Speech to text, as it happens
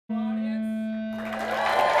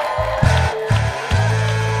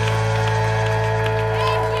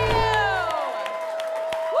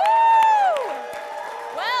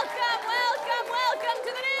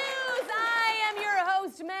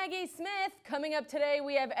Coming up today,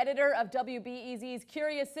 we have editor of WBEZ's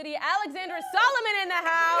Curious City, Alexandra Salomon in the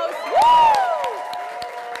house.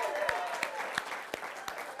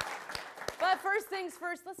 But first things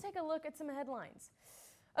first, let's take a look at some headlines.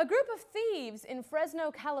 A group of thieves in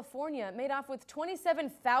Fresno, California made off with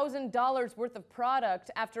 $27,000 worth of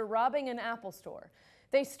product after robbing an Apple store.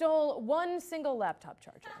 They stole one single laptop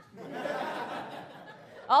charger.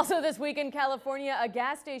 Also this week in California, a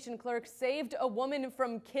gas station clerk saved a woman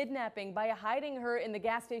from kidnapping by hiding her in the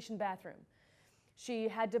gas station bathroom. She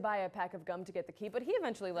had to buy a pack of gum to get the key, but he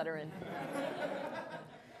eventually let her in.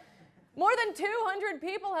 More than 200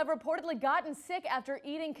 people have reportedly gotten sick after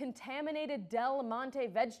eating contaminated Del Monte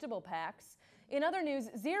vegetable packs. In other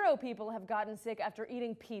news, 0 people have gotten sick after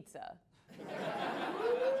eating pizza.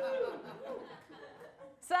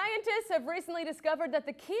 Scientists have recently discovered that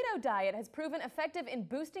the keto diet has proven effective in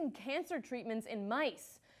boosting cancer treatments in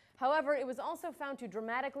mice. However, it was also found to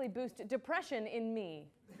dramatically boost depression in me.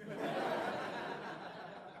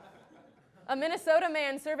 A Minnesota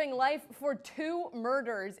man serving life for 2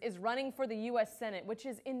 murders is running for the U.S. Senate, which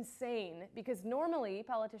is insane because normally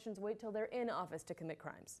politicians wait till they're in office to commit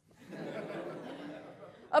crimes.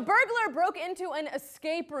 A burglar broke into an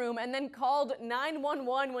escape room and then called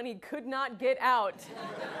 911 when he could not get out.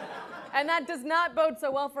 And that does not bode so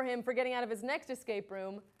well for him for getting out of his next escape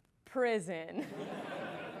room, prison.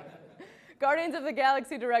 Guardians of the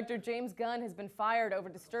Galaxy director James Gunn has been fired over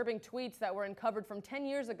disturbing tweets that were uncovered from 10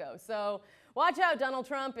 years ago. So watch out, Donald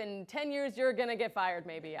Trump. In 10 years, you're gonna get fired,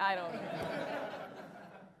 maybe. I don't know.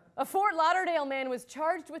 A Fort Lauderdale man was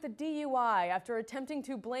charged with a DUI after attempting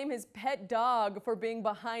to blame his pet dog for being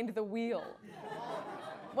behind the wheel.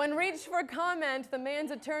 When reached for comment, the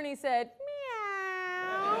man's attorney said,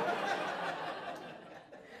 meow.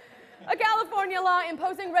 A California law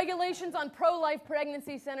imposing regulations on pro-life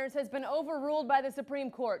pregnancy centers has been overruled by the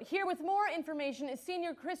Supreme Court. Here with more information is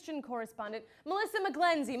senior Christian correspondent Melissa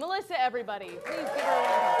McGlenzie. Melissa, everybody, please give her a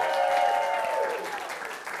round of applause.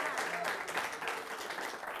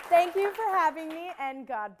 Thank you for having me, and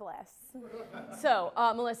God bless. So,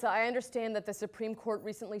 Melissa, I understand that the Supreme Court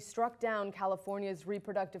recently struck down California's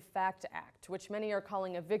Reproductive Fact Act, which many are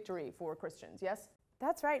calling a victory for Christians, yes?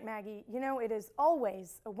 That's right, Maggie. You know, it is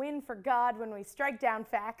always a win for God when we strike down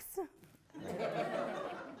facts.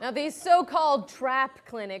 Now, these so-called trap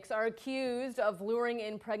clinics are accused of luring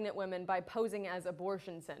in pregnant women by posing as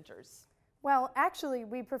abortion centers. Well, actually,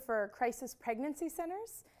 we prefer crisis pregnancy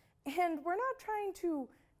centers, and we're not trying to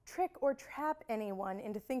trick or trap anyone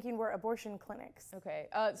into thinking we're abortion clinics. Okay,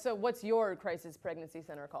 so what's your crisis pregnancy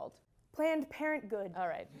center called? Planned Parenthood. All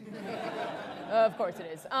right. Of course it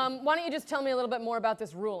is. Why don't you just tell me a little bit more about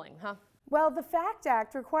this ruling, huh? Well, the FACT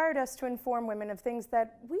Act required us to inform women of things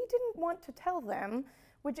that we didn't want to tell them,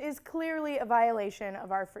 which is clearly a violation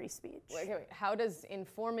of our free speech. Wait. How does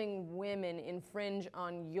informing women infringe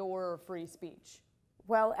on your free speech?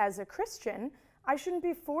 Well, as a Christian, I shouldn't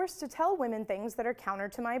be forced to tell women things that are counter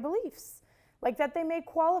to my beliefs, like that they may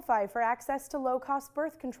qualify for access to low-cost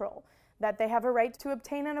birth control, that they have a right to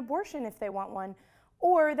obtain an abortion if they want one,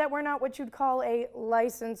 or that we're not what you'd call a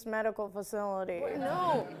licensed medical facility.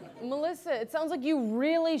 No, Melissa, it sounds like you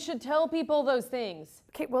really should tell people those things.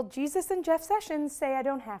 Okay, well, Jesus and Jeff Sessions say I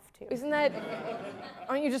don't have to.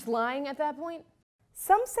 Aren't you just lying at that point?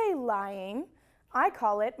 Some say lying. I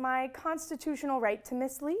call it my constitutional right to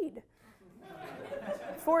mislead.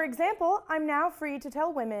 For example, I'm now free to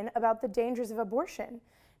tell women about the dangers of abortion.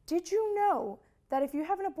 Did you know that if you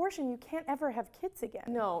have an abortion, you can't ever have kids again?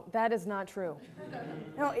 No, that is not true.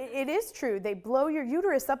 No, it is true. They blow your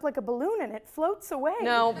uterus up like a balloon and it floats away.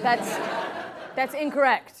 No, that's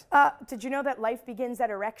incorrect. Did you know that life begins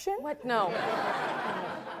at erection? What? No.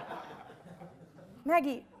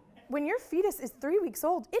 Maggie, when your fetus is 3 weeks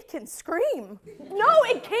old, it can scream. No,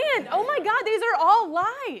 it can't. Oh my God, these are all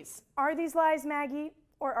lies. Are these lies, Maggie,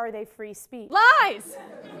 or are they free speech? Lies!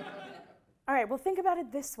 All right, well, think about it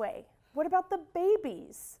this way. What about the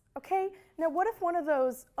babies? Okay, now what if one of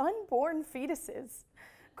those unborn fetuses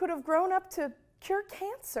could have grown up to cure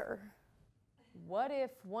cancer? What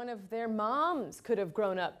if one of their moms could have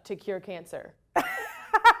grown up to cure cancer? A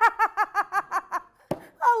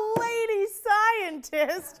lady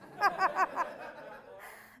scientist?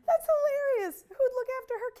 That's hilarious. Who'd look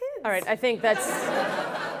after her kids? All right, I think that's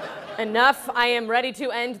enough. I am ready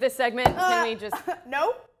to end this segment. Can we just...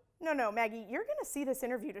 No, Maggie, you're gonna see this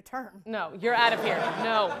interview to term. No, you're out of here.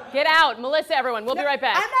 No, get out. Melissa, everyone, we'll be right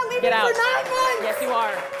back. I'm not leaving get out. for 9 months. Yes, you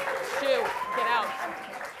are. Shoo, get out.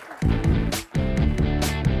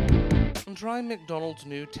 Try McDonald's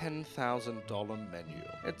new $10,000 menu.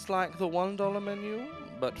 It's like the $1 menu,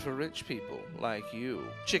 but for rich people like you.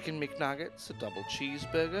 Chicken McNuggets, a double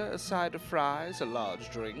cheeseburger, a side of fries, a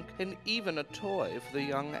large drink, and even a toy for the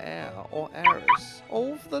young heir or heiress.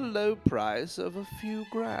 All for the low price of a few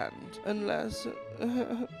grand. Unless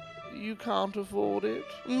you can't afford it.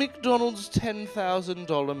 McDonald's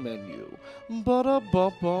 $10,000 menu.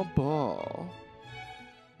 Ba-da-ba-ba-ba.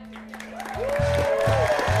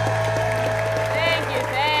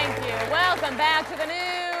 Thank you. Welcome back to the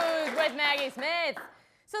news with Maggie Smith.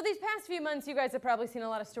 So these past few months, you guys have probably seen a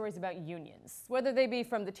lot of stories about unions, whether they be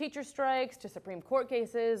from the teacher strikes to Supreme Court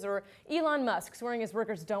cases or Elon Musk swearing his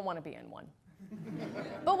workers don't want to be in one.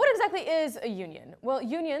 But what exactly is a union? Well,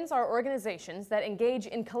 unions are organizations that engage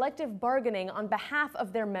in collective bargaining on behalf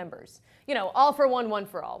of their members. You know, all for one, one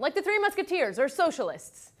for all, like the Three Musketeers or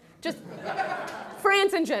socialists. Just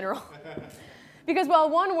France in general. Because while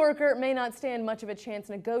one worker may not stand much of a chance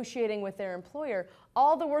negotiating with their employer,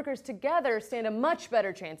 all the workers together stand a much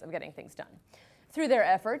better chance of getting things done. Through their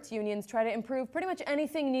efforts, unions try to improve pretty much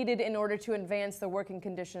anything needed in order to advance the working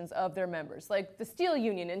conditions of their members, like the steel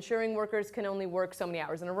union ensuring workers can only work so many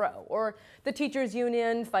hours in a row, or the teachers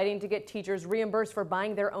union fighting to get teachers reimbursed for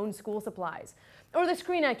buying their own school supplies, or the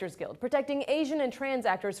Screen Actors Guild protecting Asian and trans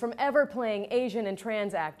actors from ever playing Asian and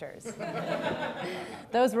trans actors.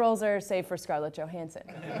 Those roles are saved for Scarlett Johansson.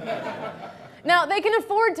 Now, they can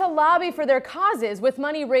afford to lobby for their causes with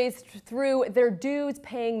money raised through their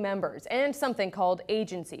dues-paying members and something called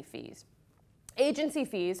agency fees. Agency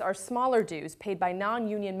fees are smaller dues paid by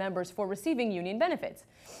non-union members for receiving union benefits.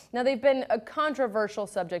 Now, they've been a controversial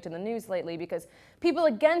subject in the news lately because people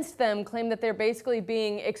against them claim that they're basically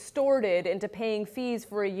being extorted into paying fees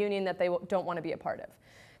for a union that they don't want to be a part of.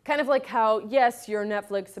 Kind of like how, yes, your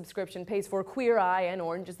Netflix subscription pays for Queer Eye and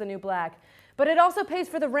Orange is the New Black, but it also pays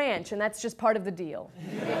for the ranch, and that's just part of the deal.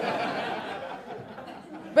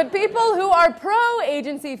 But people who are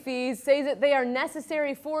pro-agency fees say that they are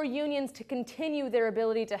necessary for unions to continue their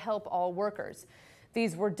ability to help all workers.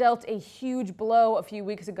 These were dealt a huge blow a few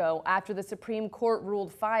weeks ago after the Supreme Court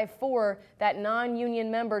ruled 5-4 that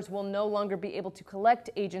non-union members will no longer be able to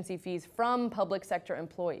collect agency fees from public sector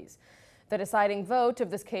employees. The deciding vote of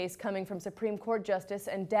this case coming from Supreme Court Justice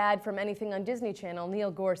and dad from anything on Disney Channel, Neil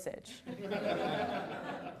Gorsuch.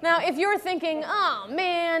 Now, if you're thinking, oh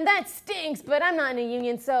man, that stinks, but I'm not in a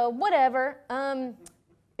union, so whatever.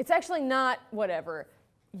 It's actually not whatever.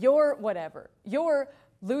 You're whatever. You're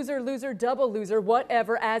loser, loser, double loser,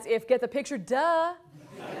 whatever, as if, get the picture, duh.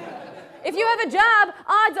 If you have a job,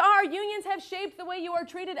 odds are unions have shaped the way you are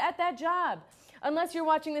treated at that job. Unless you're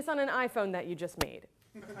watching this on an iPhone that you just made.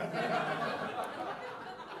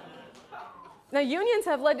 Now, unions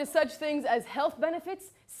have led to such things as health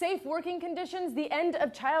benefits, safe working conditions, the end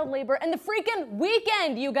of child labor, and the freaking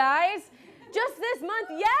weekend, you guys. Just this month,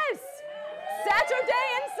 yes!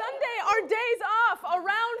 Saturday and Sunday are days off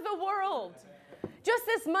around the world. Just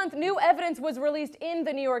this month, new evidence was released in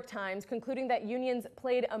the New York Times concluding that unions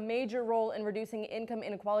played a major role in reducing income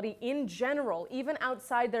inequality in general, even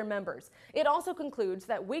outside their members. It also concludes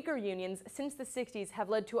that weaker unions since the 60s have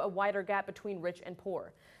led to a wider gap between rich and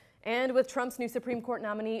poor. And with Trump's new Supreme Court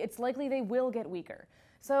nominee, it's likely they will get weaker.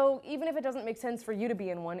 So even if it doesn't make sense for you to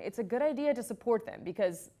be in one, it's a good idea to support them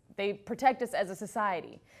because they protect us as a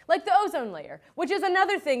society. Like the ozone layer, which is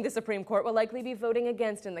another thing the Supreme Court will likely be voting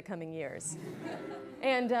against in the coming years.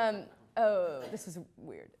 And, oh, this is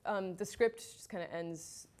weird. The script just kind of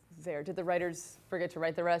ends there. Did the writers forget to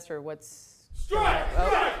write the rest, or what's... Strike!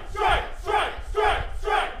 Strike! Strike! Strike! Strike!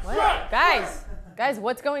 Strike! What? Guys,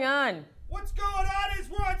 what's going on? What's going on is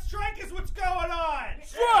we're on strike is what's going on!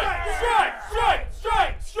 Strike! Strike! Strike!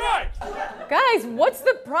 Strike! Strike! Guys, what's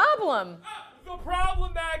the problem? The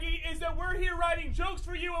problem, Maggie, is that we're here writing jokes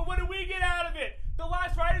for you, and what do we get out of it? The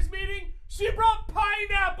last writers' meeting, she brought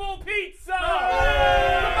pineapple pizza!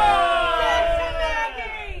 Come on!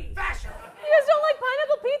 Maggie! Fashion! You guys don't like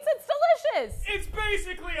pineapple pizza? It's delicious! It's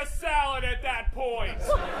basically a salad at that point!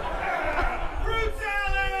 Fruit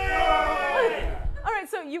salad! All right,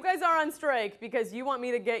 so you guys are on strike because you want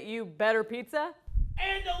me to get you better pizza?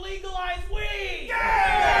 And to legalize weed!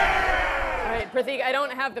 Yeah! All right, Pratik, I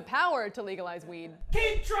don't have the power to legalize weed.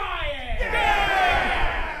 Keep trying!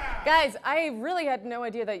 Yeah! Guys, I really had no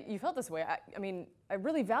idea that you felt this way. I mean, I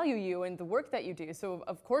really value you and the work that you do, so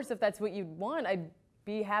of course if that's what you want, I'd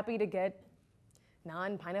be happy to get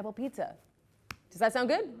non-pineapple pizza. Does that sound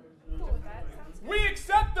good? We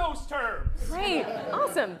accept those terms! Great,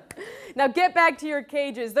 awesome. Now get back to your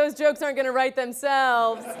cages. Those jokes aren't gonna write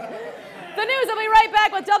themselves. The news will be right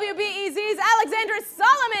back with WBEZ's Alexandra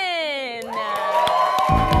Salomon.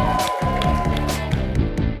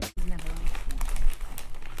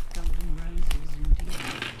 Golden roses and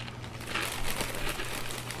tears.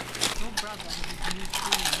 brother had moved in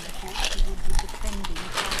and I thought she would be defending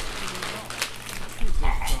Castle Rock. It is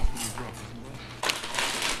Castle Rock, isn't it?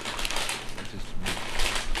 That is to me.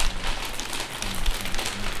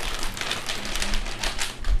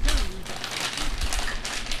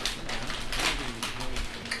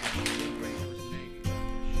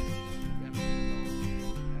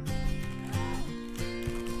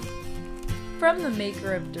 From the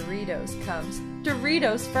maker of Doritos comes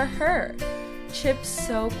Doritos For Her. Chips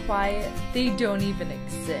so quiet, they don't even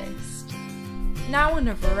exist. Now in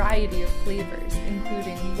a variety of flavors,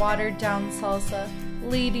 including watered down salsa,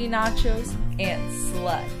 lady nachos, and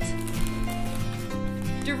slut.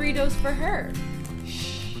 Doritos For Her.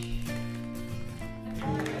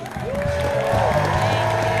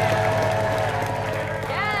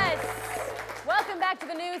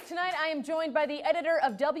 Tonight I am joined by the editor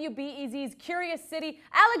of WBEZ's Curious City,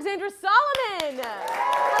 Alexandra Salomon.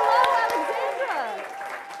 Hello, Alexandra.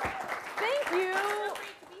 Thank you.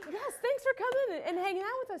 Yes, thanks for coming and hanging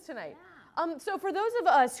out with us tonight. So for those of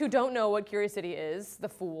us who don't know what Curious City is, the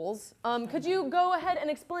fools, could you go ahead and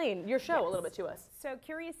explain your show a little bit to us? So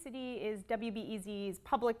Curious City is WBEZ's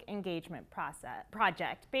public engagement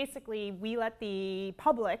project. Basically, we let the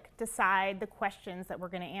public decide the questions that we're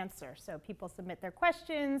going to answer. So people submit their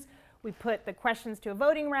questions, we put the questions to a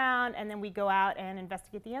voting round, and then we go out and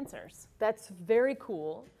investigate the answers. That's very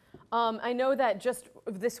cool. I know that just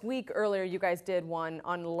this week earlier you guys did one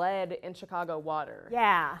on lead in Chicago water.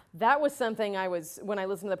 Yeah. That was something when I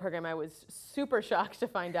listened to the program, I was super shocked to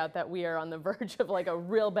find out that we are on the verge of like a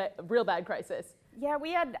real bad crisis. Yeah,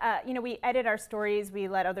 we had, we edit our stories, we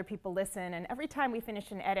let other people listen, and every time we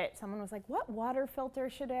finish an edit, someone was like, what water filter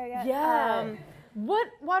should I get? Yeah. What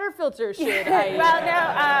water filter should I? Well,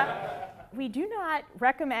 no, we do not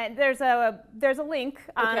recommend. There's a link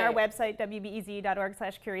on our website,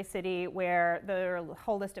 wbez.org/CuriousCity, where there are a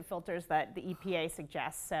whole list of filters that the EPA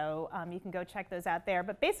suggests. So you can go check those out there.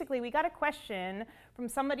 But basically, we got a question from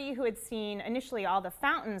somebody who had seen initially all the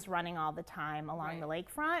fountains running all the time along the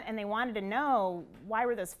lakefront, and they wanted to know why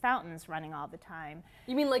were those fountains running all the time.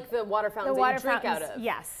 You mean like the water fountains that you drink out of?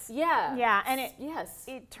 Yes. Yeah. Yeah, and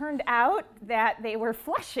it turned out that they were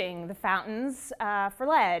flushing the fountains for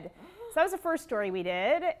lead. So that was the first story we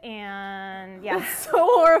did, and yeah. That's so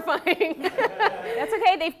horrifying. That's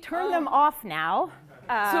okay, they've turned them off now.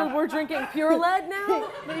 So we're drinking pure lead now?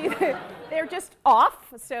 They're just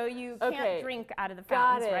off, so you can't drink out of the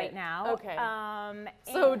fountains right now. Okay.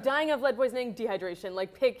 So dying of lead poisoning, dehydration,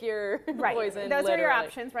 like pick your poison. Those literally. are your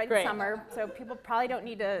options, right? Great. In summer, so people probably don't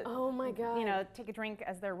need to. Oh my God. Take a drink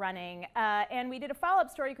as they're running. And we did a follow-up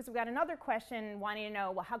story because we got another question wanting to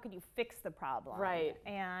know, well, how could you fix the problem? Right.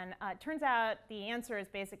 And it turns out the answer is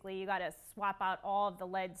basically you got to swap out all of the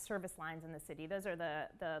lead service lines in the city. Those are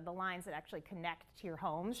the lines that actually connect to your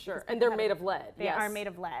homes. Sure. And they're made of lead. They are made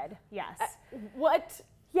of lead. Yes. What?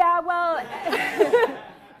 Yeah, well,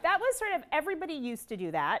 that was sort of, everybody used to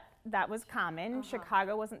do that. That was common.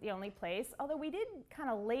 Chicago wasn't the only place, although we did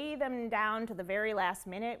kind of lay them down to the very last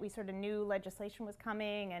minute. We sort of knew legislation was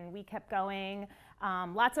coming, and we kept going.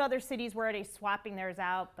 Lots of other cities were already swapping theirs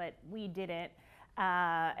out, but we didn't.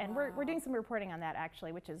 And we're doing some reporting on that,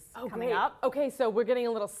 actually, which is coming up. Okay, so we're getting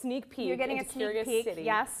a little sneak peek. You're getting a sneak peek, City.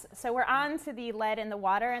 yes. So we're on to the lead in the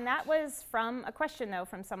water, and that was from a question, though,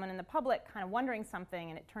 from someone in the public kind of wondering something,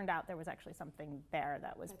 and it turned out there was actually something there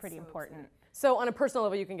that was pretty important. Exciting. So on a personal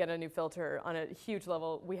level, you can get a new filter. On a huge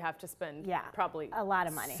level, we have to spend probably a lot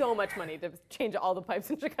of money. So much money to change all the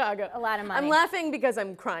pipes in Chicago. A lot of money. I'm laughing because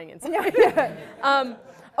I'm crying inside.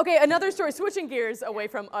 Okay, another story, switching gears away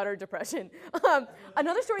from utter depression.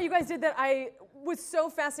 Another story you guys did that I was so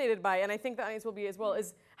fascinated by, and I think the audience will be as well,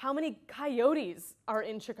 is how many coyotes are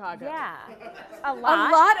in Chicago. Yeah, a lot.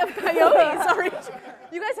 A lot of coyotes are in Chicago.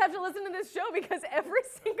 You guys have to listen to this show because every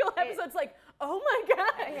single episode's like, oh my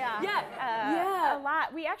God. Yeah, a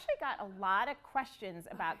lot. We actually got a lot of questions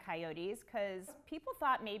about coyotes because people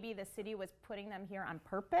thought maybe the city was putting them here on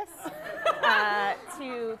purpose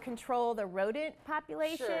to control the rodent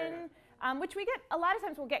population. Sure. Which we get, a lot of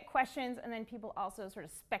times we'll get questions and then people also sort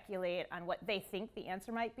of speculate on what they think the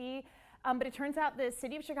answer might be. But it turns out the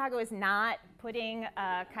city of Chicago is not putting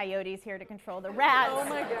coyotes here to control the rats. Oh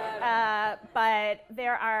my God. But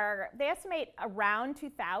they estimate around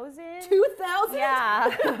 2,000. 2,000?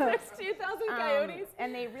 Yeah. There's 2,000 coyotes?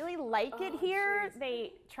 And they really like it here. Geez.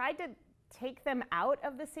 They tried to take them out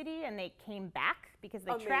of the city and they came back because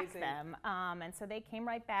they tracked them. And so they came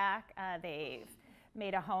right back. They've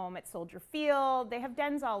made a home at Soldier Field. They have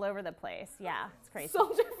dens all over the place. Yeah, it's crazy.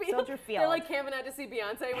 Soldier Field? Soldier Field. They're like camping out to see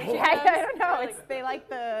Beyonce when she Yeah, comes? I don't know. Like, They like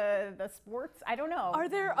the sports. I don't know. are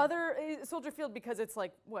there other Soldier Field because it's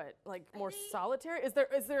like what, like more solitary? Is there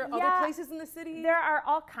other Yeah, places in the city? There are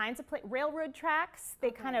all kinds of railroad tracks.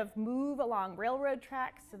 They kind of move along railroad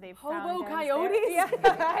tracks, so they've found Hobo dens there. coyotes? Yeah,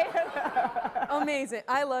 I don't know. Amazing.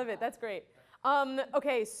 I love it. That's great.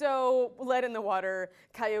 Okay, so lead in the water,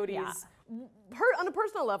 coyotes. Yeah. On a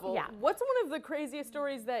personal level, Yeah. what's one of the craziest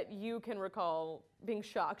stories that you can recall being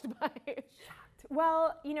shocked by?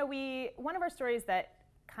 Well, you know, one of our stories that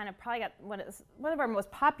kind of probably got one of our most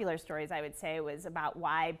popular stories, I would say, was about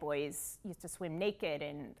why boys used to swim naked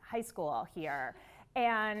in high school here.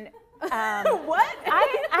 And What?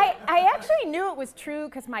 I actually knew it was true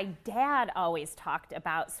because my dad always talked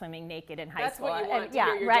about swimming naked in high That's school. what you want And- to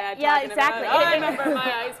hear your dad yeah, talking exactly. about. I remember my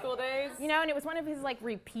high school days. You know, and it was one of his like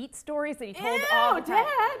repeat stories that he told Ew, all the time.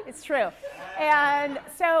 Dad! It's true. And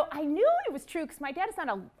so I knew it was true because my dad is not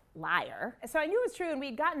a liar. So I knew it was true, and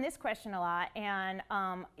we'd gotten this question a lot. And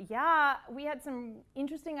yeah, we had some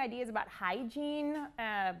interesting ideas about hygiene,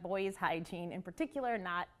 boys' hygiene in particular,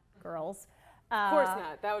 not girls. Of course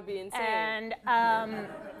not. That would be insane. And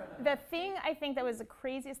the thing I think that was the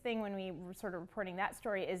craziest thing when we were sort of reporting that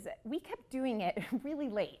story is that we kept doing it really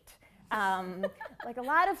late. Like a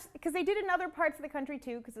lot of, because they did it in other parts of the country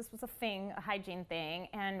too, because this was a thing, a hygiene thing,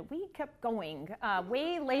 and we kept going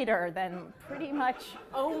way later than pretty much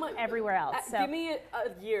everywhere else. So, give me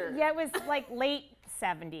a year. yeah, it was like late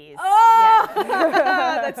 70s. Oh!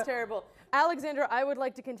 Yeah. That's terrible. Alexandra, I would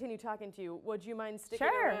like to continue talking to you. Would you mind sticking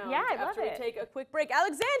Sure. around Yeah, I'd after love we it. take a quick break?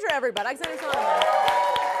 Alexandra, everybody. Alexandra Salomon.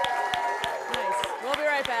 Nice. We'll be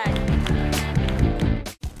right back.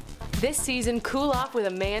 This season, cool off with a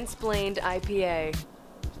mansplained IPA.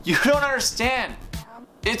 You don't understand.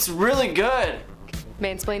 It's really good.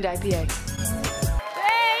 Mansplained IPA.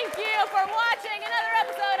 Thank you for watching another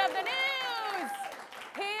episode of the news.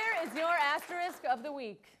 Here is your asterisk of the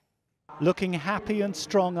week. Looking happy and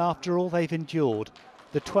strong after all they've endured,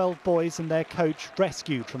 the 12 boys and their coach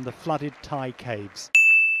rescued from the flooded Thai caves.